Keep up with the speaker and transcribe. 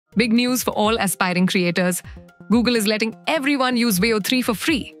Big news for all aspiring creators. Google is letting everyone use Veo 3 for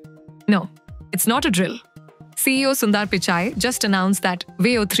free. No, it's not a drill. CEO Sundar Pichai just announced that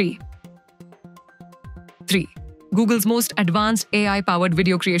Veo 3, Google's most advanced AI-powered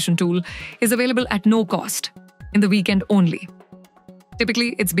video creation tool, is available at no cost, in the weekend only.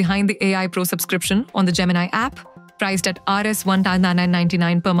 Typically, it's behind the AI Pro subscription on the Gemini app, priced at Rs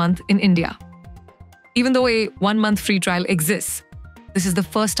 1,999 per month in India. Even though a 1-month free trial exists, this is the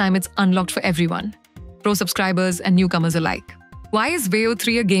first time it's unlocked for everyone, Pro subscribers and newcomers alike. Why is Veo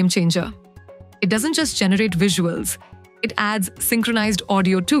 3 a game changer? It doesn't just generate visuals, it adds synchronized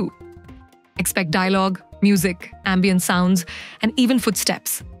audio too. Expect dialogue, music, ambient sounds, and even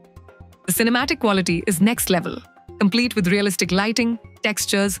footsteps. The cinematic quality is next level, complete with realistic lighting,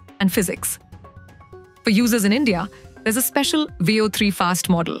 textures, and physics. For users in India, there's a special Veo 3 Fast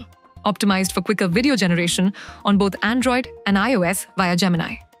model, optimized for quicker video generation on both Android and iOS via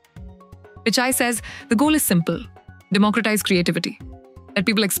Gemini. Pichai says the goal is simple: democratize creativity. Let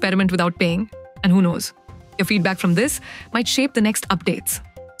people experiment without paying, and who knows, your feedback from this might shape the next updates.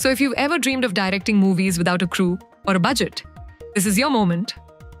 So if you've ever dreamed of directing movies without a crew or a budget, this is your moment.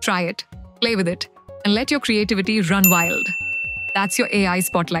 Try it, play with it, and let your creativity run wild. That's your AI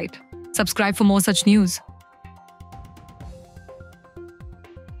Spotlight. Subscribe for more such news.